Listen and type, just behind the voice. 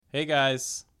Hey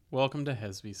guys, welcome to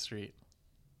Hesby Street.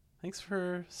 Thanks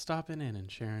for stopping in and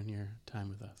sharing your time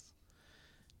with us.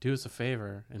 Do us a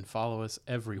favor and follow us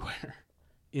everywhere.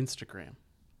 Instagram.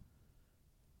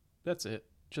 That's it.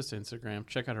 Just Instagram.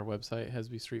 Check out our website,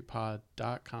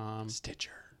 hesbystreetpod.com.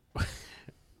 Stitcher.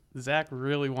 Zach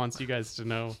really wants you guys to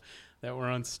know that we're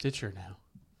on Stitcher now.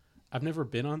 I've never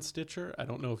been on Stitcher. I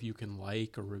don't know if you can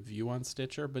like or review on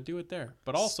Stitcher, but do it there.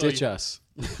 But also Stitch us.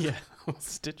 Yeah,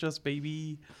 stitch us,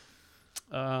 baby.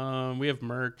 We have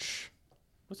merch.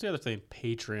 What's the other thing?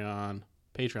 Patreon.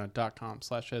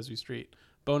 Patreon.com/Hesby Street.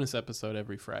 Bonus episode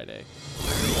every Friday.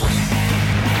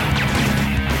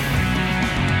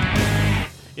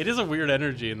 It is a weird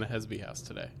energy in the Hesby house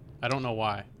today. I don't know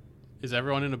why. Is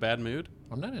everyone in a bad mood?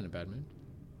 I'm not in a bad mood.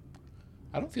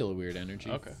 I don't feel a weird energy.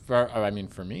 Okay.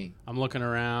 For me. I'm looking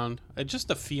around. It's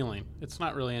just a feeling. It's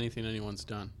not really anything anyone's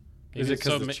done. Is it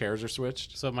because the chairs are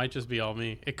switched? So it might just be all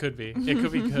me. It could be. It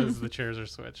could be because the chairs are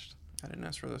switched. I didn't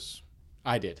ask for this.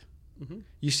 I did. Mm-hmm.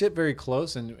 You sit very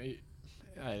close, and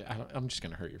I'm just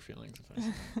going to hurt your feelings.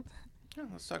 Yeah,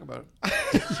 let's talk about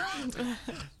it.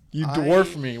 You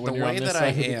dwarf me when you're on this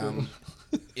side. The way that I am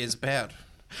is bad.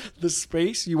 The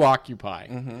space you occupy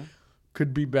Mm-hmm.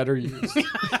 could be better used.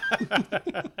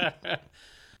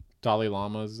 Dalai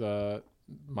Lamas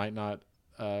might not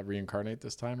reincarnate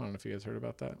this time. I don't know if you guys heard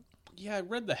about that. Yeah, I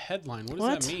read the headline. What does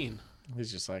What? that mean?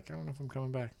 He's just like, I don't know if I'm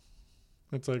coming back.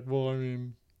 It's like, well, I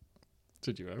mean,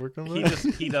 did you ever come He back?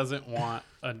 he doesn't want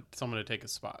someone to take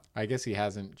his spot. I guess he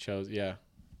hasn't chose. Yeah.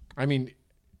 I mean,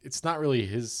 it's not really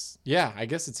his. Yeah, I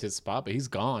guess it's his spot, but he's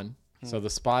gone. So the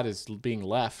spot is being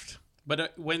left.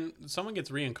 But when someone gets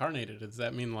reincarnated, does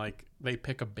that mean like they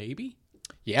pick a baby?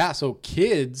 Yeah. So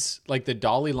kids, like the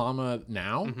Dalai Lama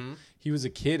now, Mm-hmm. he was a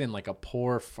kid in like a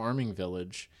poor farming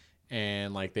village.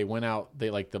 And like they went out,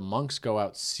 the monks go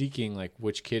out seeking like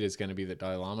which kid is going to be the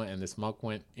Dalai Lama. And this monk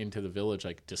went into the village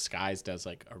like disguised as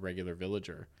like a regular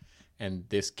villager. And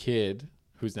this kid,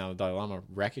 who's now the Dalai Lama,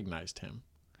 recognized him.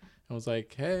 I was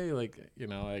like, hey, like, you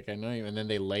know, like I know you. And then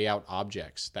they lay out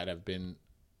objects that have been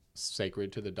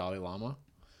sacred to the Dalai Lama.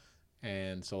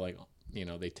 And so like, you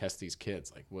know, they test these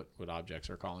kids, like what objects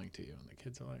are calling to you. And the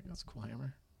kids are like, that's a cool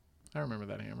hammer. I remember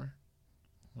that hammer.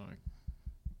 I'm like,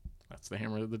 that's the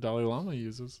hammer that the Dalai Lama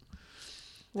uses.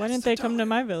 Why didn't they come to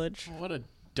my village? What a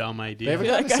dumb They idea. haven't I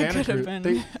feel got a like I Santa could have Cruz.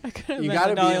 been. I could have You been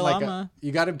gotta the be Dalai in like Lama.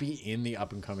 you gotta be in the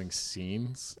up and coming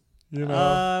scenes. You know,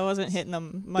 I wasn't hitting the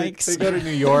they mics. go to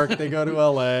New York, they go to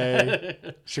LA,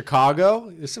 Chicago.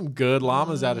 There's some good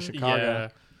llamas out of Chicago.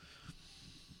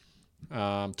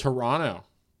 Toronto,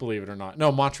 believe it or not. No,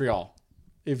 Montreal.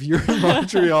 If you're in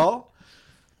Montreal,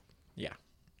 yeah,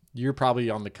 you're probably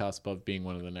on the cusp of being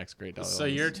one of the next great Dalai So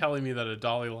Lamas. you're telling me that a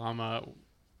Dalai Lama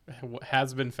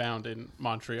has been found in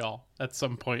Montreal at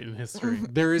some point in history?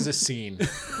 There is a scene.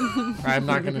 I'm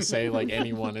not going to say like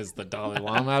anyone is the Dalai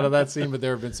Lama out of that scene, but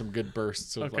there have been some good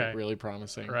bursts of Okay. like really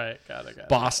promising. Right, got it.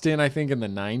 Boston, I think, in the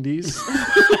 90s.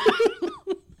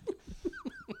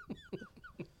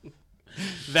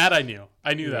 That I knew.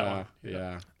 I knew that one.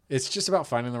 Yeah. It's just about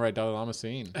finding the right Dalai Lama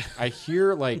scene. I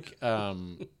hear like,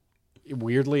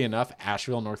 weirdly enough,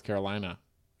 Asheville, North Carolina.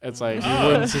 It's like you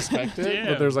wouldn't suspect it, Damn.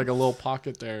 but there's like a little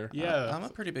pocket there. Yeah. I'm a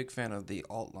pretty big fan of the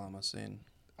alt lama scene.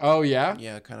 Oh yeah.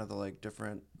 Yeah, kind of the like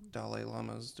different Dalai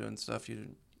Lamas doing stuff. You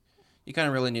kind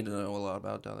of really need to know a lot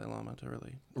about Dalai Lama to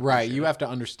really. Right. appreciate You it. have to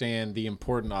understand the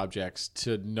important objects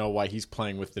to know why he's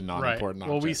playing with the Right. non-important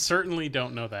Well, we objects. certainly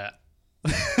don't know that.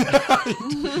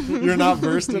 You're not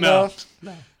versed enough?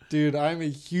 No. Dude, I'm a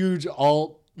huge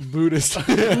alt Buddhist.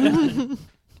 Is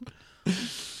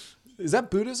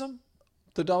that Buddhism?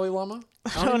 The Dalai Lama?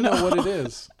 I don't even know what it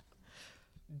is.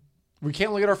 We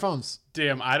can't look at our phones.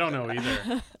 Damn, I don't know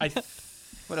either.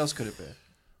 What else could it be?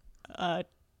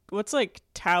 What's like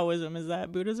Taoism? Is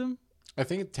that Buddhism? I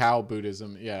think it's Tao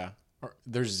Buddhism, yeah.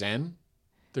 There's Zen.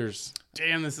 There's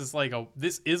Damn, this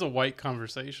is a white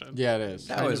conversation. yeah, it is.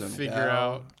 That Trying to Taoism, figure yeah.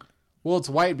 out. Well, it's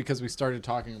white because we started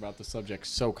talking about the subject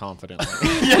so confidently.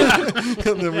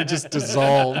 And then we just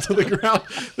dissolved to the ground.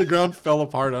 The ground fell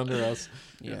apart under us.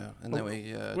 Yeah, and then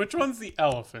we. Which one's the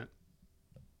elephant?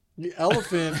 The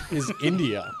elephant is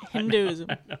India. Hinduism.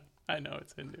 I know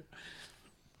it's Hindu.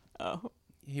 Oh,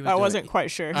 he was I doing- wasn't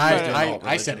quite sure. doing I alt said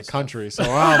religion a stuff. country, so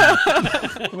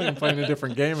I'm playing a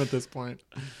different game at this point.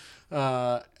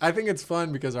 I think it's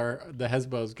fun because the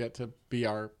Hesbos get to be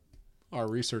our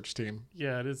research team.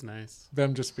 Yeah, it is nice.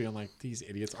 Them just being like, these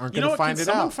idiots aren't You know going to what? find Can it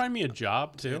someone out. find me a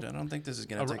job too? Dude, I don't think this is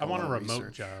gonna take. I want a lot of remote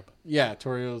research. job. Yeah,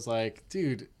 Torio's like,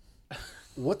 dude,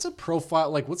 what's a profile?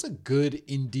 Like, what's a good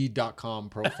Indeed.com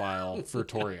profile for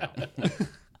Torio?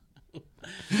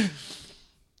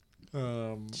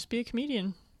 Just be a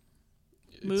comedian.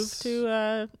 Move It's-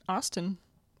 to Austin.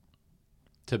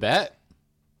 Tibet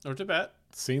or Tibet.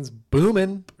 scene's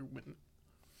booming.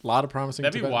 A lot of promising.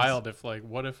 That'd be Tibetans. wild if like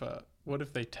what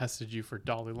if they tested you for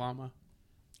Dalai Lama?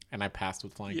 And I passed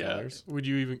with flying colors. Would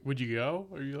you go?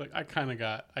 Or are you like I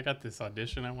got this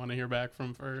audition I want to hear back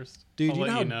from first. Dude, I'll you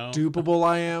let know how dupable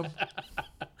I am?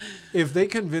 If they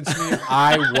convinced me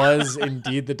I was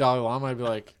indeed the Dalai Lama, I'd be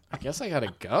like, I guess I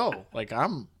gotta go. Like,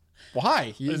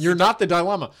 why? You're not the Dalai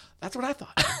Lama. That's what I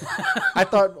thought. I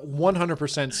thought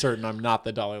 100% certain I'm not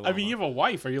the Dalai Lama. I mean, you have a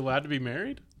wife. Are you allowed to be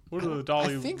married? What are the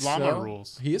Dalai Lama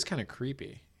rules? He is kind of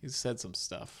creepy. He's said some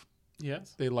stuff.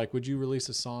 Yes. They like, would you release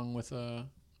a song with a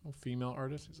female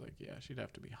artist? He's like, yeah, she'd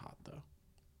have to be hot though.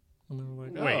 And they were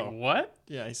like, Wait, oh. what?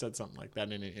 Yeah, he said something like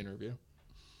that in an interview.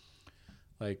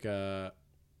 Like, oh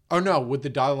no, would the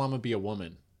Dalai Lama be a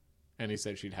woman? And he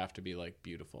said she'd have to be like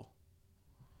beautiful.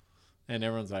 And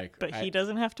everyone's like, But he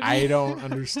doesn't have to be. I don't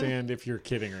understand if you're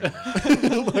kidding or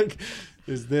not. Like,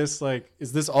 is this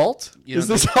alt? Is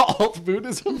this alt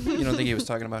Buddhism? You don't think he was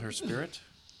talking about her spirit?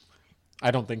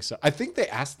 I don't think so. I think they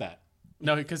asked that.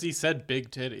 No, because he said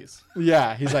big titties.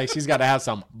 Yeah, he's like, she's got to have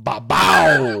some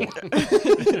bow.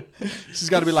 She's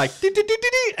got to be like,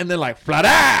 "Dee-dee-dee-dee-dee," and then like,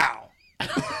 flat-ow.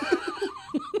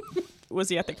 Was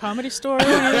he at the Comedy Store when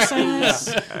he was saying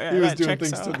this? He was doing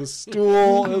things to the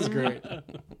stool. It was great.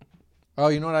 Oh,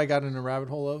 you know what I got in a rabbit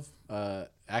hole of?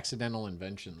 Accidental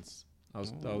inventions. I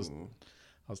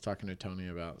was talking to Tony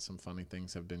about some funny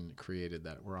things have been created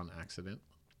that were on accident.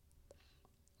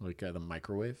 Like the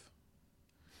microwave.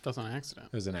 That's an accident.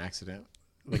 It was an accident.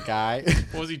 The guy.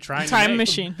 What was he trying to Time make?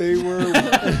 machine. They were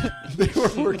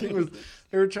working with.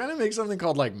 They were trying to make something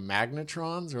called like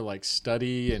magnetrons or like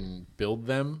study and build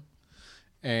them.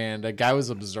 And a guy was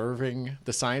observing.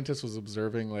 The scientist was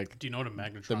observing like Do you know what a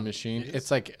magnetron the machine. is?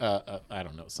 It's like I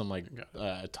don't know, some like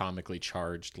atomically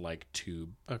charged like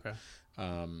tube. Okay.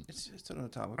 It's an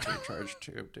atomically charged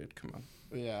tube, dude. Come on.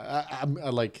 Yeah,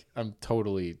 I'm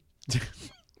totally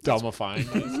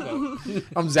dumbifying this.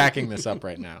 I'm zacking this up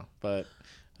right now, but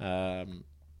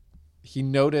he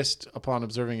noticed upon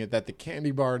observing it that the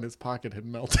candy bar in his pocket had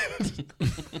melted.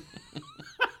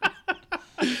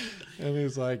 And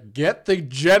he's like, get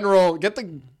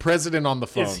the president on the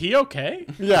phone. Is he okay?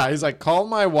 Yeah, he's like, call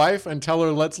my wife and tell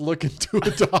her let's look into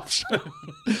adoption.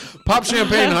 Pop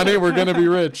champagne, honey, we're gonna be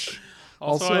rich.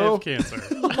 Also, I have cancer.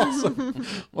 Also,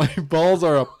 my balls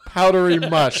are a powdery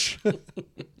mush.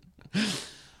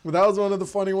 Well, that was one of the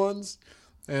funny ones.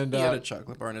 And He had a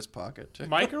chocolate bar in his pocket. Too.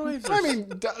 Microwaves are I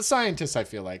mean, scientists, I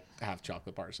feel like, have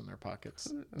chocolate bars in their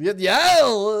pockets.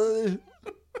 Yeah.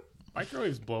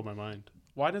 microwaves blow my mind.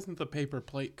 Why doesn't the paper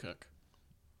plate cook?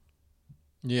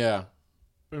 Yeah.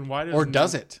 And why does Or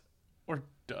does it? Or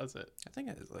does it? I think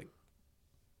it's like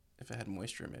if it had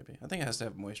moisture, maybe. I think it has to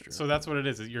have moisture. So that's what it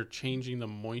is. You're changing the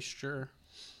moisture.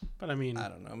 But I mean, I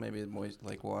don't know. Maybe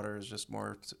like water is just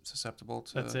more susceptible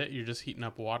to. that's it. You're just heating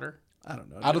up water. I don't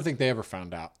know. I don't think they ever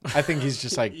found out. I think he's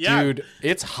just like, Yeah. dude,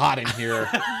 it's hot in here,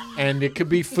 and it could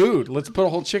be food. Let's put a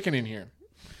whole chicken in here.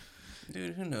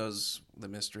 Dude, who knows the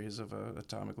mysteries of a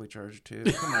atomically charged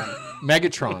tube? Come on.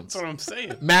 Megatrons. That's what I'm saying.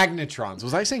 Magnetrons.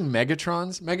 Was I saying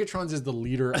Megatrons? Megatrons is the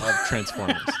leader of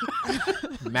Transformers.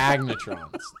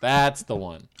 Magnetrons. That's the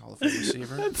one. Hall of Fame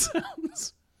receiver.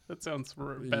 That sounds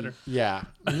better. Yeah.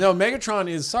 No, Megatron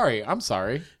is sorry. I'm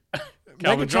sorry.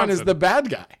 Calvin Megatron is Johnson. the bad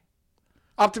guy.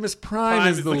 Optimus Prime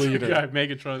is the good leader. guy.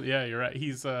 Megatron. Yeah, you're right.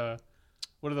 He's what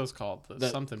are those called? The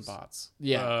something bots.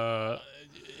 Yeah.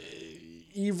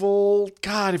 Evil.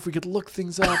 God, if we could look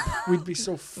things up, we'd be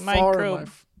so far in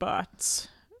life. Microbots.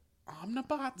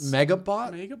 Omnibots.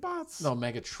 Megabot? Megabots. No,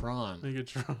 Megatron.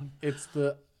 Megatron. It's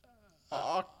the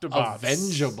Octobots.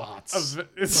 Avengabots.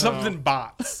 It's something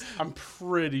bots. I'm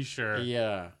pretty sure.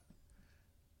 Yeah.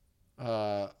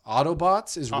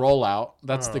 Autobots is Rollout.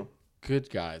 That's the Oh. good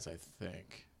guys, I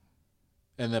think.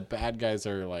 And the bad guys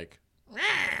are like,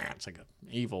 it's like an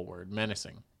evil word,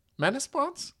 menacing. Menace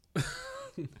bots?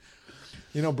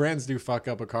 You know, brands do fuck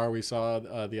up a car. We saw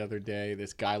the other day.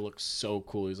 This guy looks so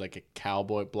cool. He's like a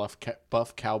cowboy,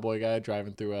 buff cowboy guy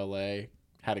driving through LA.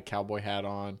 Had a cowboy hat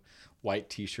on, white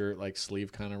T-shirt, like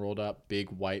sleeve kind of rolled up, big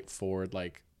white Ford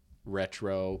like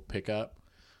retro pickup.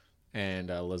 And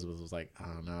Elizabeth was like, I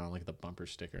don't know, I don't like the bumper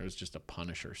sticker. It was just a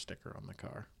Punisher sticker on the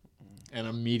car, and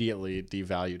immediately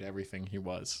devalued everything he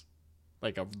was.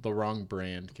 Like the wrong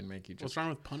brand can make you just. What's wrong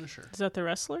with Punisher? Is that the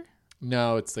wrestler?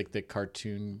 No, it's like the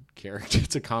cartoon character.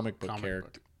 It's a comic book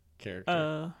character.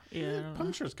 Yeah. I don't know.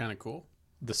 Punisher's kind of cool.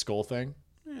 The skull thing.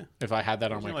 Yeah. If I had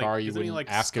that on my car, you isn't he wouldn't like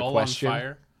ask a skull question. On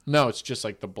fire? No, it's just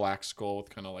like the black skull with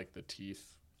kind of like the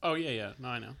teeth. Oh yeah. No,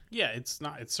 I know. Yeah, it's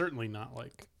not. It's certainly not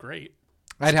like great.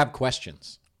 I'd have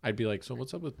questions. I'd be like, so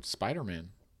what's up with Spider-Man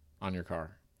on your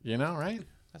car? You know, right?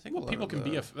 I think Well, people can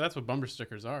be. That's what bumper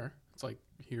stickers are. It's like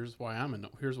here's why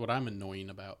here's what I'm annoying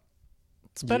about.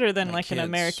 It's better than my like an kids.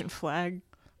 American flag.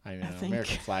 I know. think.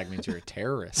 American flag means you're a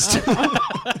terrorist.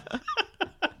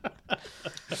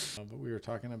 But we were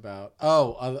talking about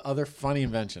other funny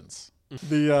inventions.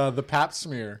 The Pap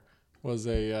smear was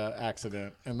a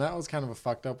accident, and that was kind of a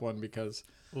fucked up one because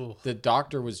Ooh. the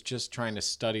doctor was just trying to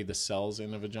study the cells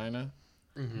in a vagina,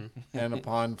 and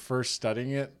upon first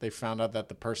studying it, they found out that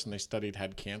the person they studied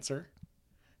had cancer,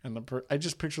 and I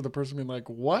just picture the person being like,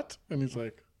 "What?" and he's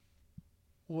like,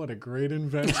 "What a great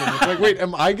invention!" It's like, wait,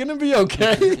 am I gonna be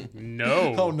okay?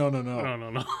 No. Oh no.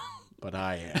 No. But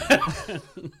I am.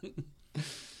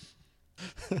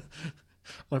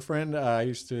 My friend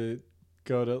used to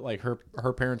go to like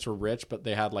her parents were rich, but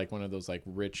they had like one of those like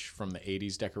rich from the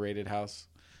 80s decorated house.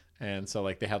 And so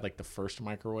like they had like the first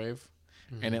microwave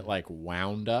and it like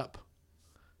wound up.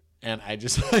 And I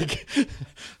just like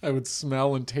I would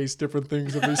smell and taste different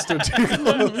things if we stood too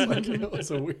close. Like it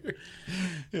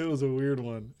was a weird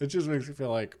one. It just makes me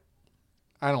feel like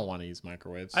I don't want to use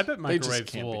microwaves. I bet They just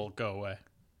microwaves can't be. will go away.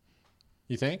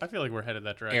 You think? I feel like we're headed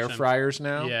that direction. Air fryers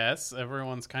now? Yes,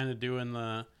 everyone's kind of doing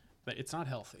the. It's not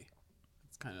healthy.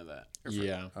 It's kind of that.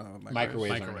 Yeah. microwaves.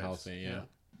 Microwaves aren't healthy, yeah.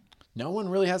 No one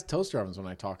really has toaster ovens when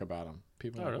I talk about them.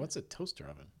 People are like, really? what's a toaster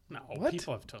oven? No, What?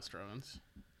 people have toaster ovens.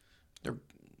 They're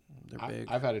big.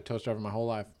 I've had a toaster oven my whole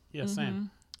life. Yeah, same.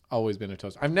 Always been a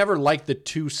toaster. I've never liked the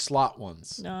 2 slot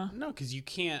ones. No. No, because you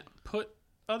can't put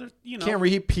other. Can't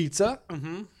reheat pizza.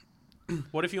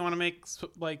 What if you want to make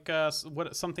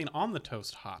something on the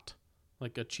toast hot,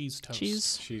 like a cheese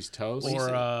toast, Cheese toast.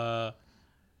 or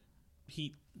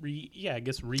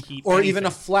reheat, Or even a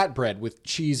anything. flatbread with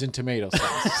cheese and tomato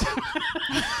sauce.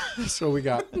 So we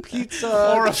got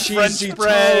pizza, or a cheesy French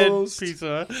bread toast,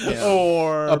 pizza,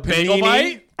 or a bagel panini,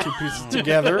 bite. 2 pieces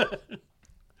together.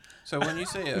 So when you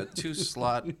say a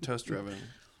 2-slot toaster oven,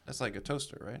 that's like a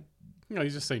toaster, right? No,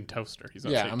 he's just saying toaster. He's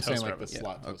not Yeah, saying I'm saying toaster like the oven.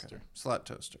 slot okay. toaster. Slot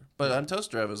toaster. But on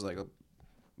toaster oven is like a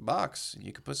box.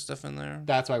 You could put stuff in there.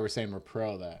 That's why we're saying we're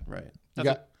pro that. Right. You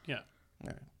got Yeah. All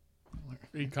right.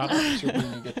 You caught it? sure we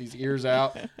can get these ears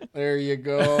out. There you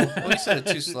go. Well, you said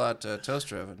a 2-slot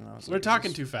toaster oven. And I was We're like,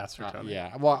 talking too fast for Tony.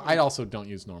 Yeah. Well, I also don't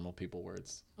use normal people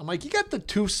words. I'm like, you got the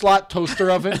 2-slot toaster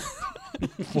oven?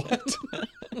 What?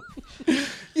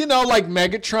 You know, like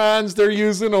Megatrons they're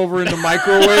using over in the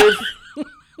microwave.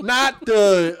 Not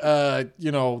the,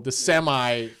 the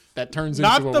semi that turns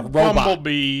Not into the a robot.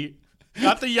 bumblebee,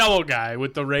 not the yellow guy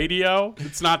with the radio.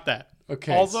 It's not that.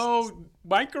 Okay. Although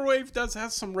microwave does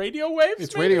have some radio waves.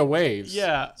 It's maybe? radio waves.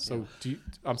 Yeah. So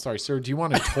I'm sorry, sir. Do you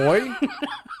want a toy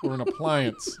or an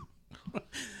appliance?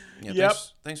 Yeah, Yep.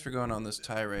 thanks for going on this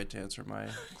tirade to answer my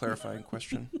clarifying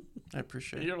question. I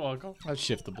appreciate it. You're welcome. Let's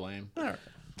shift the blame. All right.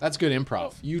 That's good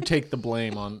improv. You take the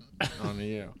blame on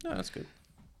you. No, that's good.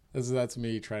 That's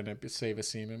me trying to save a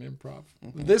scene in improv.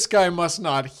 This guy must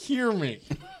not hear me.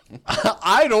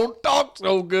 I don't talk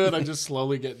so good. I just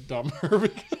slowly get dumber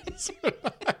because I'm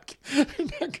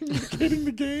not communicating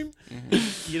the game.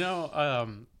 You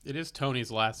know, it is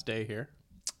Tony's last day here,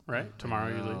 right? Tomorrow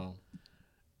you leave. Oh.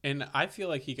 And I feel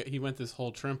like he went this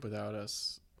whole trip without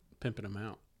us pimping him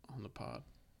out on the pod.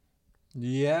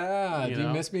 Yeah. You Do you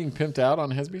know? miss being pimped out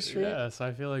on Hesby Street? Yes,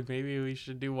 I feel like maybe we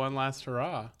should do one last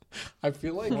hurrah. I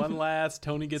feel like One last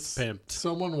Tony gets pimped.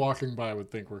 someone walking by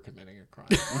would think we're committing a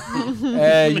crime.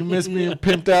 Hey, you miss being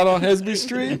pimped out on Hesby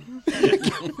Street?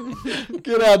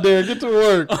 Get out there. Get to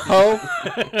work, ho.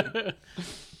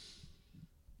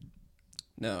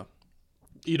 No.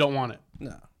 You don't want it.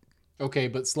 No. Okay,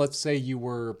 but let's say you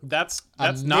were That's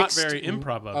a not mixed- very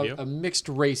improv of you. a mixed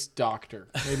race doctor,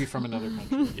 maybe from another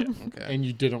country, Okay. and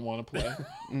you didn't want to play.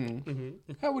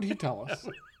 How would he tell us?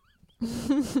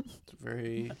 It's a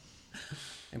very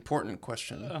important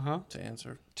question to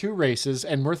answer. 2 races,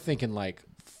 and we're thinking like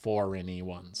foreign-y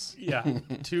ones. Yeah,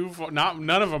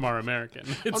 none of them are American.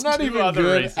 It's I'm not two even other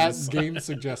good races. at game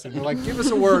suggesting. They're like, give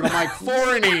us a word. I'm like,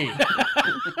 foreign-y.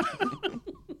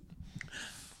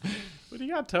 What do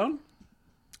you got, Tone?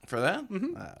 For that? I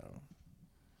don't know.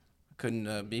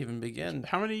 Couldn't even begin.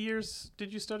 How many years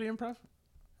did you study improv?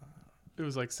 It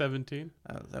was like 17.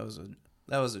 That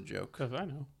was a joke. 'Cause I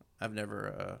know. I've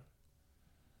never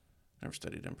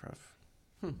studied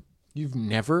improv. You've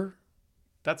never?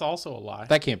 That's also a lie.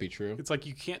 That can't be true. It's like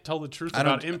you can't tell the truth I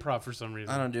about don't- improv for some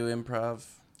reason. I don't do improv.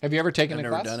 Have you ever taken I've a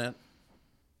never class? done it.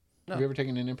 Have you ever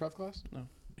taken an improv class?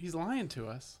 He's lying to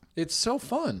us. It's so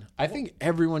fun. I think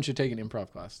everyone should take an improv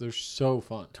class. They're so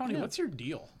fun. Tony, what's your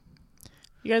deal?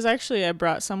 You guys, actually, I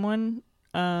brought someone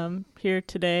here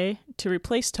today to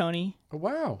replace Tony. Oh,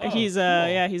 wow. He's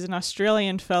cool. he's an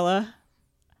Australian fella.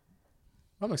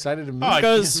 I'm excited to meet Oh, I you.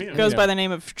 Goes can't meet him. goes by the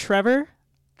name of Trevor.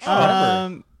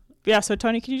 Trevor. Yeah. So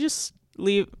Tony, can you just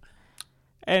leave?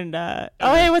 And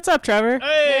hey, what's up, Trevor?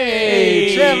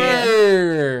 Hey,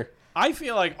 Trevor. I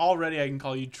feel like already I can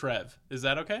call you Trev. Is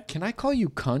that okay? Can I call you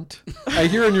cunt? I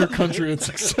hear in your country it's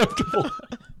acceptable.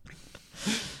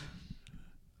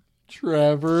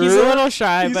 Trevor. He's a little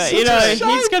shy, He's but such you know a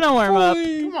shy he's gonna warm up.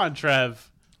 boy. Come on, Trev.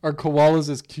 Are koalas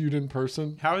as cute in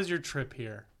person? How is your trip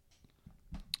here?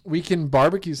 We can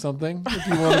barbecue something if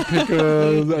you want to pick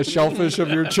a shellfish of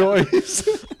your choice.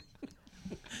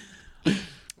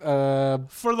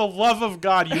 For the love of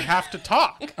God, you have to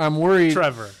talk, I'm worried.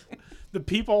 Trevor. The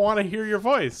people want to hear your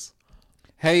voice.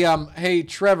 Hey,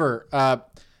 Trevor.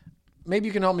 Maybe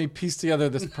you can help me piece together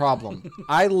this problem.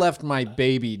 I left my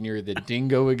baby near the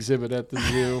dingo exhibit at the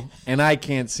zoo, and I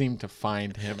can't seem to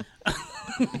find him.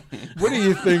 What do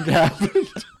you think happened?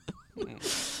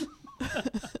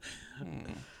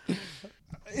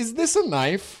 Is this a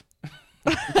knife?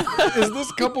 Is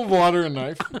this cup of water a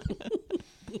knife?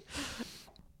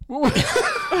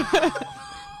 I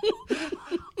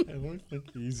don't think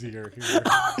easier here.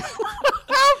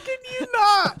 How can you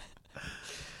not?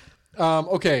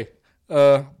 Okay.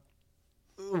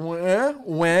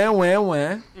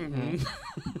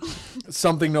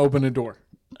 Something to open a door.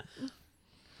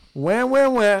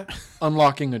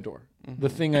 Unlocking a door. The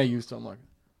thing I used to unlock.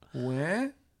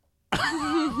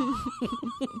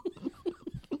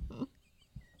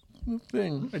 The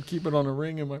thing. I'd keep it on a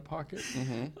ring in my pocket.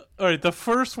 All right, the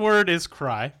first word is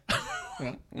cry.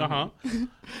 Yeah. Uh-huh. And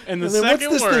the And then second what's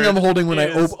this word thing I'm holding when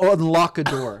is, I unlock a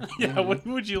door? Yeah, what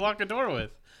would you lock a door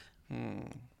with?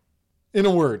 In a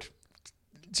word.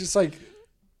 Just like,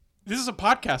 This is a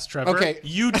podcast, Trevor. Okay.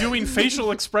 You doing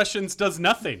facial expressions does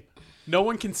nothing. No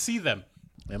one can see them.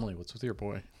 Emily, what's with your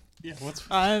boy? Yeah, what's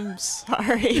I'm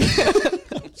sorry.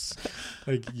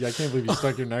 Like, yeah, I can't believe you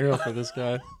stuck your neck out for this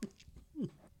guy.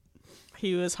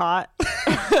 He was hot.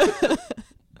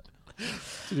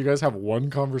 Did you guys have one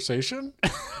conversation?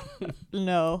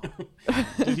 No,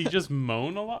 did he just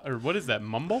moan a lot? Or what is that,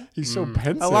 mumble? He's so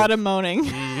pensive. a lot of moaning.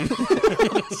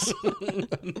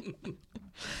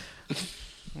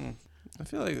 I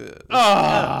feel like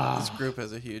this group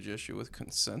has a huge issue with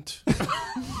consent.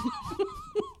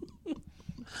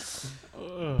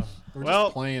 We're Well-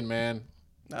 just playing, man.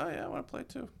 Oh yeah, I want to play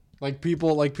too. Like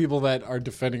people that are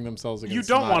defending themselves against. You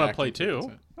don't not wanna acting play for too.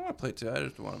 consent. I want to play too. I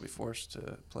just want to be forced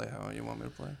to play how you want me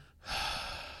to play.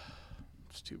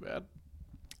 It's too bad.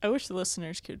 I wish the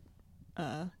listeners could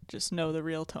just know the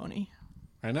real Tony.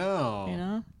 I know. You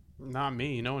know, Not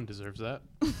me. No one deserves that.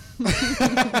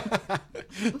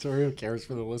 Tori cares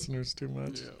for the listeners too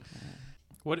much.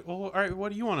 What? Well, all right.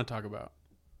 What do you want to talk about?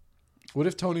 What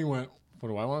if Tony went? What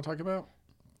do I want to talk about?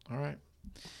 All right.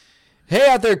 Hey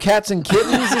out there, cats and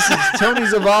kittens. This is Tony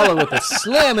Zavala with a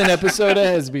slamming episode of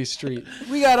Hesby Street.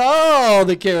 We got all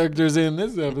the characters in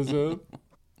this episode.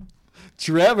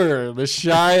 Trevor, the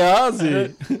shy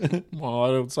Aussie. Well, I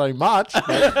don't say much,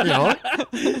 but, you know,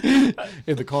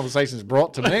 if the conversation is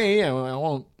brought to me, I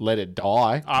won't let it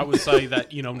die. I would say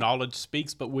that, knowledge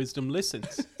speaks, but wisdom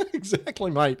listens.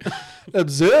 Exactly, mate.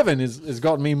 Observing has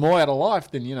gotten me more out of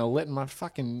life than, letting my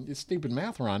fucking stupid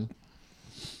mouth run.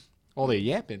 All the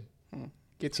yapping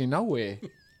gets you nowhere.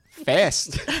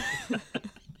 Fast.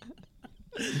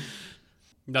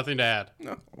 Nothing to add.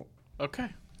 No. Okay.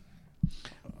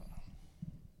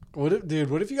 What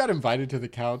if you got invited to the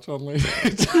couch on late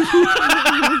night?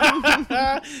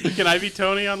 Can I be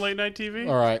Tony on late night TV?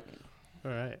 All right.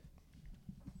 All right.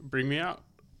 Bring me out.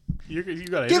 You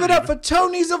got to Give it up for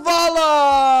Tony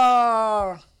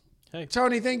Zavala. Hey.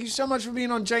 Tony, thank you so much for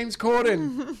being on James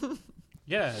Corden.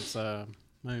 Yeah, it's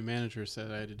my manager said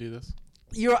I had to do this.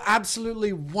 You're an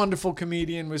absolutely wonderful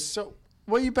comedian. What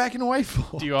are you backing away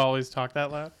for? Do you always talk that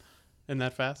loud and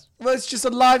that fast? Well, it's just a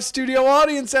live studio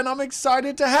audience, and I'm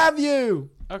excited to have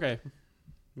you. Okay.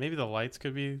 Maybe the lights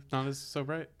could be not as so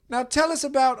bright. Now tell us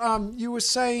about you were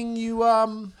saying you what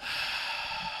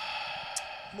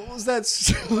was that?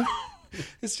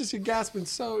 It's just you're gasping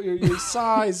so your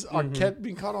sighs are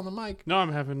being caught on the mic. No,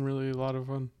 I'm having really a lot of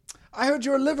fun. I heard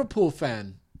you're a Liverpool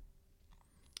fan.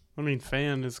 I mean,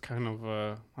 fan is kind of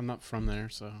I'm not from there,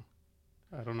 so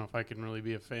I don't know if I can really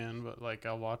be a fan, but like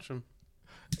I'll watch them.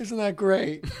 Isn't that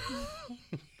great?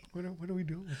 What are we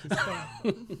doing with this guy?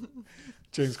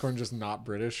 James Corden just not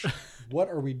British. What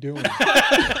are we doing? All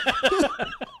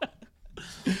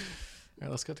right,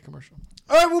 let's get to commercial.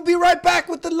 All right, we'll be right back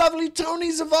with the lovely Tony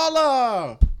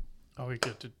Zavala. Oh, we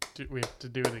have to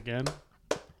do it again.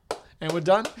 and we're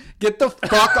done. Get the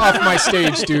fuck off my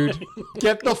stage, dude.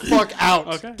 Get the fuck out.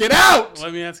 Okay. Get out.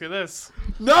 Let me ask you this.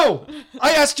 No.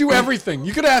 I asked you everything.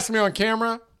 You could ask me on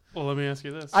camera. Well, let me ask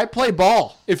you this. I play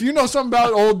ball. If you know something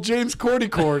about old James Cordy,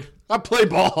 I play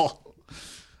ball.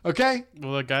 Okay?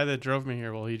 Well, the guy that drove me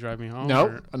here, will he drive me home? No,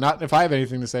 or- not if I have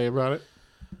anything to say about it.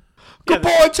 Yeah, Good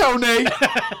boy, Tony.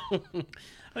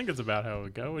 I think it's about how it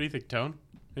would go. What do you think, Tone?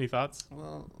 Any thoughts?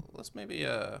 Well, let's maybe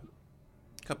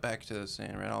cut back to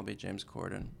saying, right? I'll be James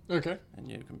Corden, okay. and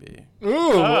you can be. Ooh,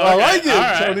 Oh, I okay. like it. All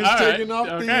right, Tony's all right. taking off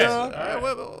Okay. the. All right,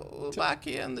 we're back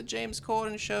here on the James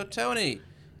Corden show. Tony,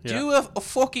 Yeah. do you have a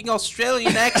fucking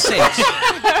Australian accent?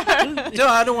 No,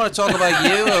 I don't want to talk about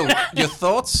you or your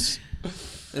thoughts.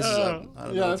 This is, I don't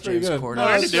yeah, know that's if pretty James good. Corden. No,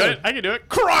 I that's can do it. I can do it.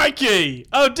 Crikey!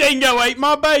 Oh, Dingo ate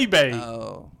my baby.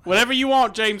 Oh, Whatever you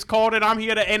want, James Corden. I'm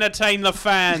here to entertain the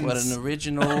fans. what an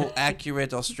original,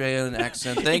 accurate Australian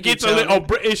accent. He Thank you, gets a Tony. little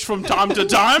British from time to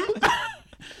time.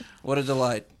 What a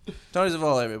delight. Tony's of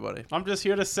all, everybody. I'm just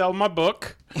here to sell my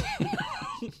book.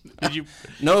 Did you?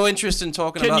 No interest in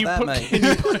talking Can about you that, put? mate. Can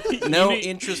you put No you need,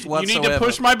 interest You whatsoever. need to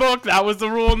push my book. That was the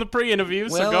rule in the pre-interview.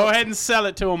 So Well, go ahead and sell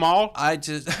it to them all. I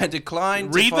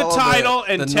declined to Read the follow title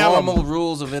and the tell 'em. normal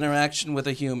rules of interaction with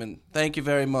a human. Thank you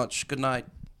very much. Good night.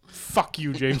 Fuck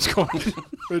you, James Corden.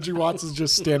 Reggie Watts is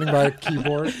just standing by a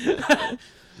keyboard.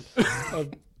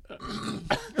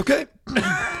 Okay.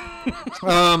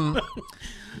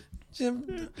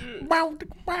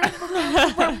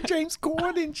 James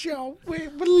Corden show. We're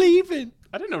leaving.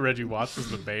 I didn't know Reggie Watts was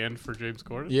the band for James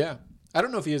Corden. Yeah. I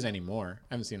don't know if he is anymore.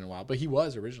 I haven't seen it in a while, but he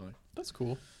was originally. That's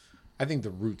cool. I think the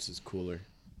Roots is cooler.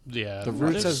 Yeah. The that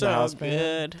Roots is- as the so house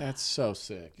band. good. That's so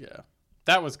sick. Yeah.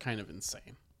 That was kind of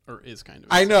insane. Or is kind of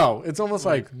I insane. know. It's almost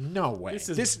like no way. This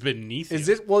is beneath is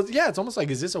you. this well yeah, it's almost like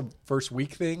is this a first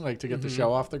week thing like to get the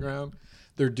show off the ground?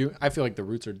 They're doing I feel like the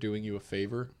Roots are doing you a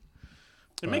favor.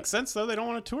 It makes sense, though. They don't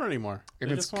want to tour anymore.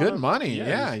 And They it's just good wanna- money.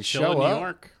 Yeah, you just chill show in New up.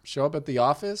 York. Show up at the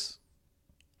office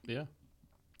Yeah.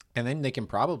 and then they can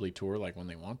probably tour like when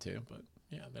they want to, but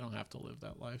yeah, they don't have to live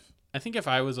that life. I think if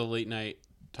I was a late night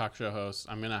talk show host,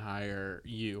 I'm going to hire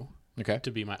you Okay.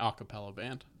 to be my a cappella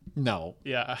band. No.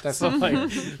 Yeah. That's so not like,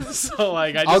 so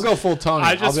like, I just, I'll go full Tony.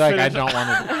 I I'll just be like, I finished- don't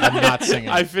want to. I'm not singing.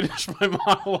 I finished my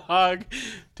monologue.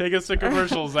 Take us to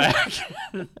commercial, Zach.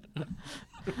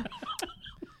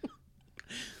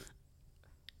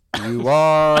 You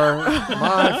are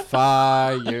my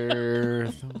fire,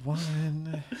 the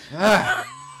one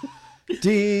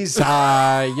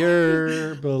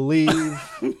desire, believe.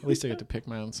 At least I get to pick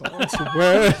my own songs.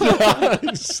 When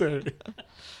I say,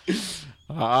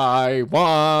 I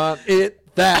want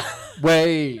it that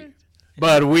way,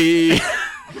 but we.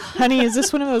 Honey, is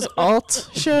this one of those alt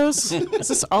shows? Is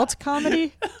this alt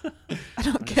comedy? I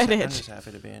don't get I'm it. just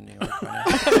happy to be in New York right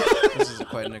now. This is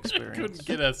quite an experience. Couldn't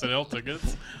get SNL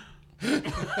tickets.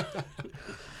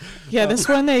 Yeah, this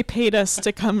one they paid us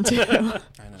to come to. I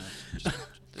know.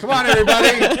 Come on,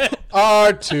 everybody.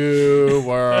 Our two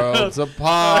worlds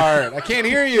apart. I can't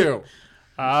hear you.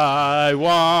 I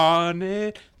want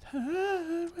it.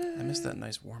 I missed that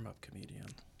nice warm-up comedian.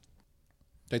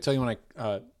 Did I tell you when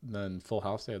in Full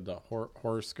House they had the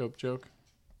horoscope joke?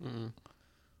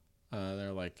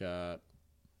 They're like, I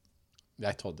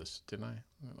told this, didn't I?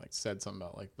 I like said something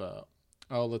about like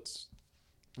let's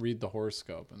read the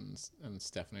horoscope, and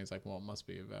Stephanie's like, well, it must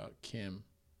be about Kimmy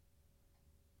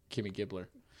Gibbler.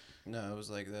 No, it was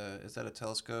like is that a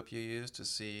telescope you use to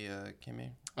see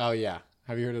Kimmy? Oh yeah,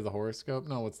 have you heard of the horoscope?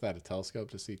 No, what's that? A telescope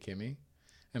to see Kimmy?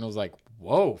 And I was like,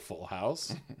 whoa, Full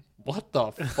House, what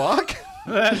the fuck?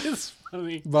 That is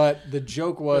funny. But the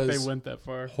joke That was they went that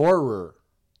far. horror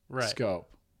Right.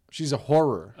 scope. She's a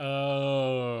horror.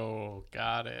 Oh,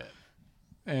 got it.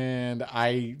 And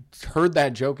I heard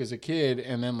that joke as a kid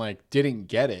and then like didn't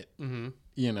get it,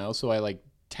 Mm-hmm. so I like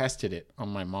tested it on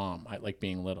my mom. I like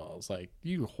being little. I was like,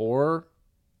 you whore.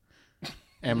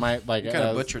 And my like You kind I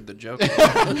of was- butchered the joke.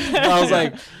 I was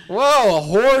like, whoa, a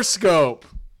horoscope.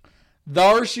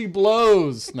 There she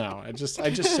blows. No, I just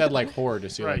said like horror to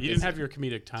see. Right. Like, You didn't have your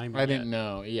comedic timing. I didn't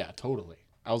know. Yeah, totally.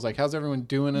 I was like, how's everyone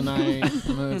doing tonight?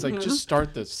 And then it's like, just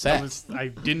start the set. I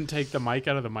didn't take the mic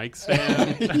out of the mic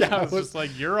stand. Yeah, I was just like,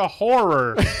 you're a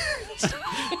horror.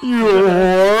 You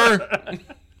whore.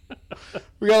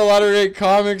 We got a lot of great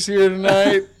comics here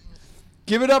tonight.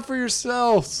 Give it up for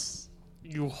yourselves.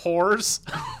 You whores.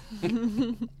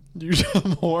 You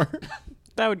dumb whore.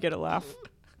 That would get a laugh.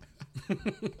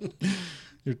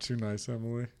 You're too nice,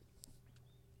 Emily.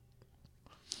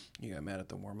 You got mad at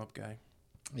the warm-up guy.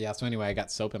 Yeah, so anyway, I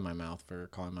got soap in my mouth for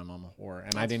calling my mom a whore.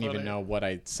 And I That's didn't even funny. know what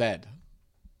I said.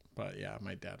 But yeah,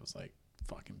 my dad was like,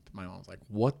 my mom's like,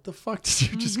 what the fuck did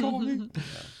you just call me?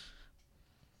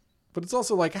 But it's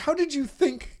also like, how did you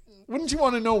think? Wouldn't you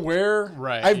want to know where?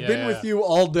 Right, I've been with you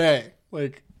all day.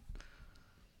 Like,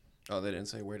 Oh, they didn't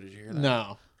say where did you hear that?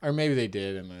 no. Or maybe they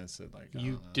did, and I said like,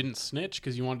 You didn't snitch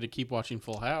because you wanted to keep watching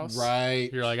Full House. right.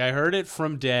 You're like, I heard it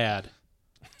from Dad.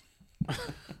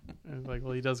 And like,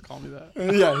 well, he does call me that.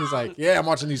 Yeah, he's like, yeah, I'm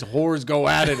watching these whores go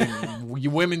at it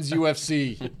in women's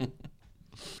UFC.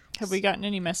 Have we gotten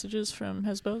any messages from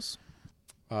Hesbos?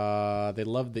 They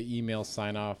love the email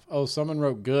sign off. Oh, someone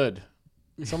wrote good.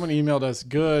 Someone emailed us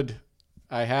good.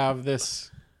 I have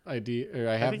this idea. Or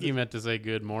I I have think he meant to say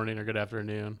good morning or good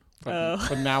afternoon.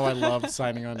 but now I love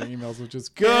signing on to emails, which is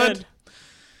good.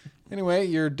 Anyway,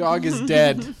 your dog is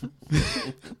dead.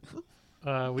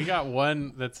 We got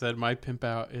one that said, my pimp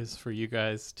out is for you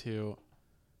guys to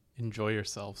enjoy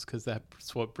yourselves because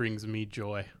that's what brings me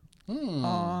joy.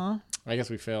 Aw. I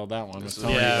guess we failed that one. This is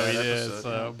With Oh, Tony. yeah, Yeah, we that did. episode, So,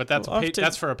 yeah. but that's We'll have to-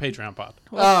 that's for a Patreon pod.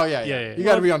 Oh, yeah. Yeah. You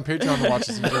got to be on Patreon to watch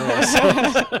this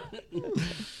video.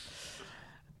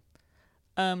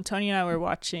 Tony and I were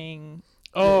watching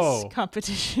Oh. this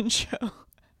competition show.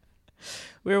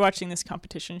 We were watching this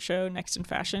competition show, Next in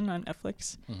Fashion, on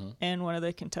Netflix, and one of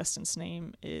the contestants'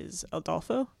 name is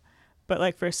Adolfo, but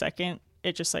like for a second,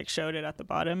 it just like showed it at the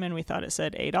bottom, and we thought it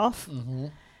said Adolf.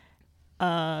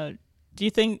 Do you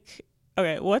think?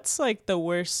 Okay, what's like the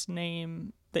worst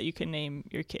name that you can name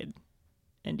your kid,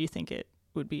 and do you think it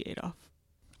would be Adolf?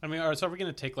 I mean, so are we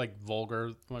going to take like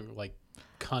vulgar, like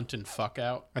cunt and fuck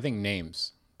out? I think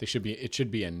names. It should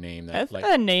be a name that That's like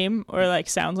a name or like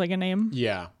sounds like a name.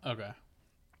 yeah. Okay.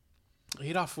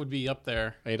 Adolf would be up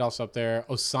there. Adolf's up there.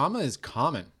 Osama is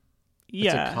common. It's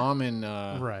Yeah. a common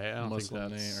Right, I don't think Muslim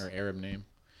that's- name or Arab name.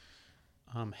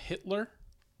 Hitler?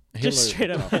 Just straight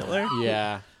up Hitler.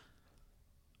 Yeah.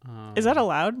 Is that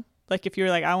allowed? Like if you're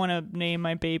like, I want to name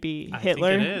my baby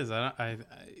Hitler. I think it is.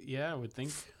 Yeah, I would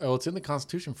think. Oh, it's in the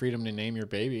Constitution, freedom to name your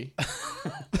baby.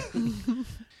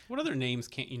 What other names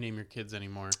can't you name your kids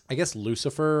anymore? I guess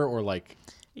Lucifer or like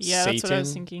Yeah, that's what I was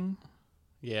Satan. thinking.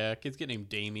 Yeah, kids get named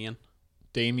Damien.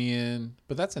 Damien,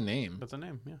 but that's a name. That's a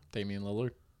name, yeah. Damien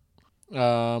Lillard. I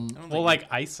don't think Well, like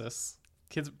ISIS.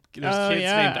 There's Oh, kids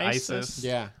yeah, named ISIS. ISIS.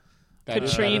 Yeah. That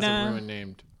is Katrina. a ruined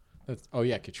named. Oh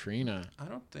yeah, Katrina. I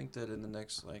don't think that in the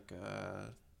next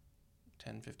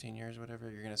 10, 15 years,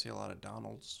 whatever, you're gonna see a lot of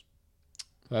Donalds.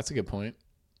 That's a good point.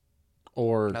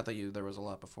 Or Not that there was a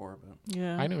lot before, but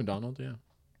Yeah. I know Donald. Yeah,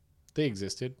 they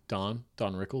existed. Don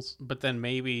Rickles. But then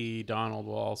maybe Donald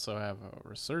will also have a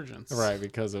resurgence. Right,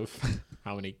 because of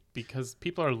how many. Because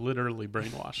people are literally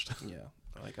brainwashed. yeah.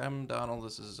 Like, I'm Donald.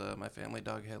 This is my family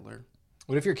dog, Hitler.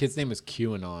 What if your kid's name is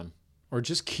QAnon or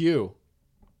just Q?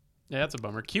 Yeah, that's a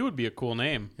bummer. Q would be a cool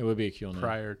name It would be a Q name.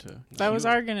 prior to. That was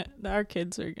Q. our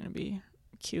kids are gonna be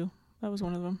Q. That was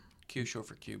one of them. Q short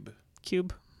for cube.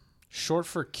 Cube. Short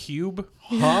for cube?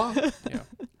 Huh? Yeah.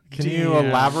 Can you Damn.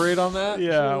 elaborate on that?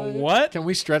 Yeah, what? Can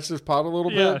we stretch this pot a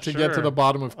little Yeah, bit to get to sure. the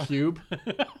bottom of cube?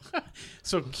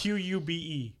 So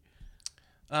QUBE.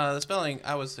 The spelling,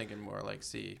 I was thinking more like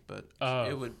C, but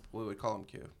Oh. we would call him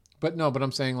Q. But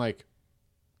I'm saying like,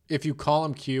 if you call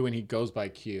him Q and he goes by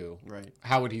Q, Right.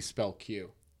 how would he spell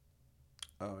Q?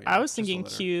 Oh, yeah. I was just a thinking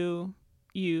letter.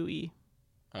 QUE.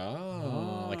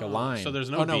 Oh, like a line. So there's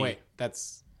no Oh no, B. wait,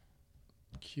 that's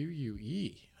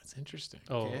QUE. That's interesting.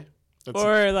 Oh. Okay. That's,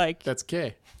 Or like that's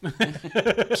K.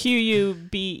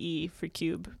 QUBE for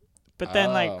cube. But then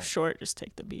Oh. like short, just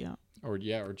take the B out. Or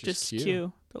or Just Q.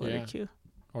 Q. The letter Yeah. Q.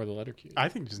 Or the letter Q. I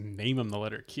think just name him the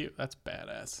letter Q. That's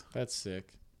badass. That's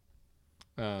sick.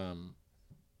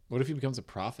 What if he becomes a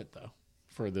prophet though?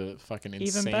 For the fucking Even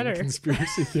insane better.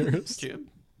 conspiracy theorist. Q.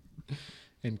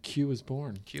 And Q was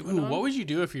born. Q. Ooh, what would you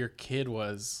do if your kid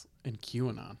was in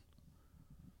QAnon?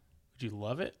 Would you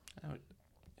love it?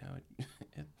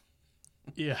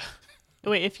 Yeah.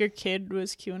 Wait, if your kid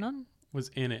was QAnon? Was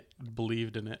in it,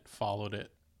 believed in it, followed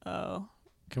it. Oh.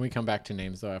 Can we come back to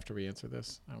names though after we answer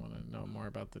this? I want to know more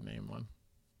about the name one.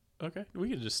 Okay. We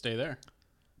could just stay there.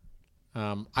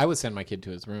 I would send my kid to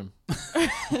his room.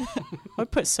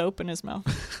 I'd put soap in his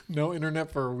mouth. No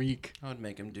internet for a week. I would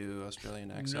make him do Australian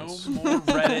No accents. more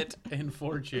Reddit and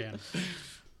 4chan.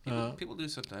 People do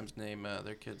sometimes name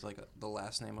their kids like the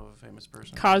last name of a famous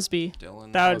person. Cosby.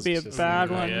 Dylan. That would be a Cosby's just- bad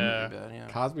Ooh, one. yeah. Pretty bad, yeah.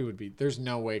 Cosby would be. There's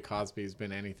no way Cosby's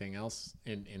been anything else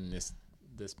in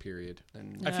this period.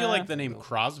 And I feel like the Yeah. name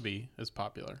Crosby is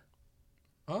popular.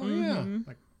 Oh yeah,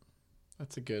 like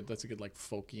that's a good like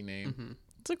folky name.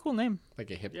 It's a cool name. Like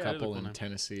a hip Yeah, it is a couple cool in name.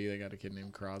 Tennessee. They got a kid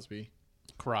named Crosby.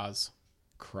 Cros.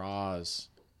 Cross.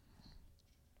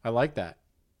 I like that.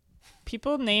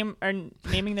 People are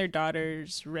naming their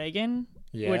daughters Reagan,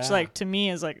 Which, like, to me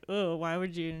is like, oh, why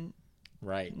would you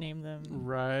right. name them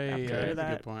Right. after Yeah, that's a good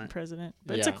that point. president?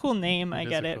 But it's a Yeah. cool name, I It is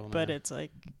get a it. cool But name. it's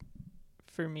like,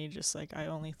 for me, just like, I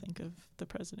only think of the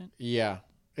president. Yeah.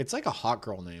 It's like a hot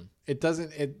girl name. It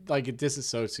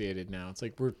disassociated now. It's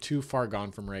like we're too far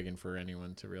gone from Reagan for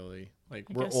anyone to really, like,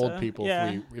 I we're guess old so. people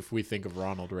Yeah. if we think of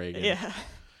Ronald Reagan. Yeah.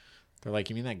 They're like,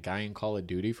 you mean that guy in Call of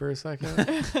Duty for a second?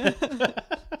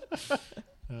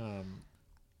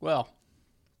 Well,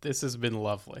 this has been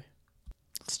lovely.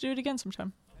 Let's do it again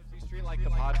sometime. Street like the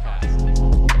podcast.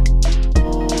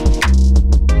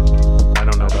 I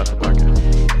don't know about the podcast.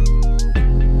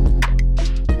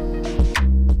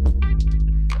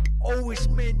 Always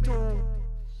mental.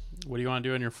 What do you want to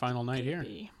do on your final night here?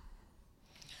 I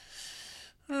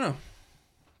don't know.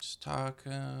 Just talk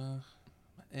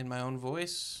in my own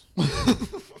voice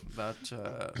about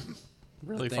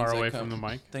Really things far that away come- from the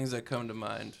mic? things that come to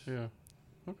mind Yeah.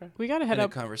 Okay. We gotta head in a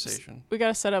up. conversation. We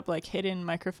gotta set up like hidden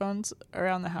microphones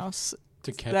around the house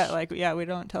To catch that, like, yeah, we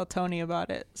don't tell Tony about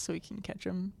it, so we can catch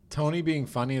him. Tony being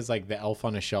funny is like the elf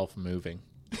on a shelf moving.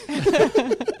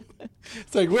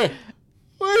 It's like, where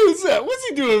is that? What's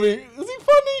he doing to me? Is he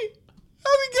funny?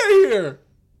 How'd he get here?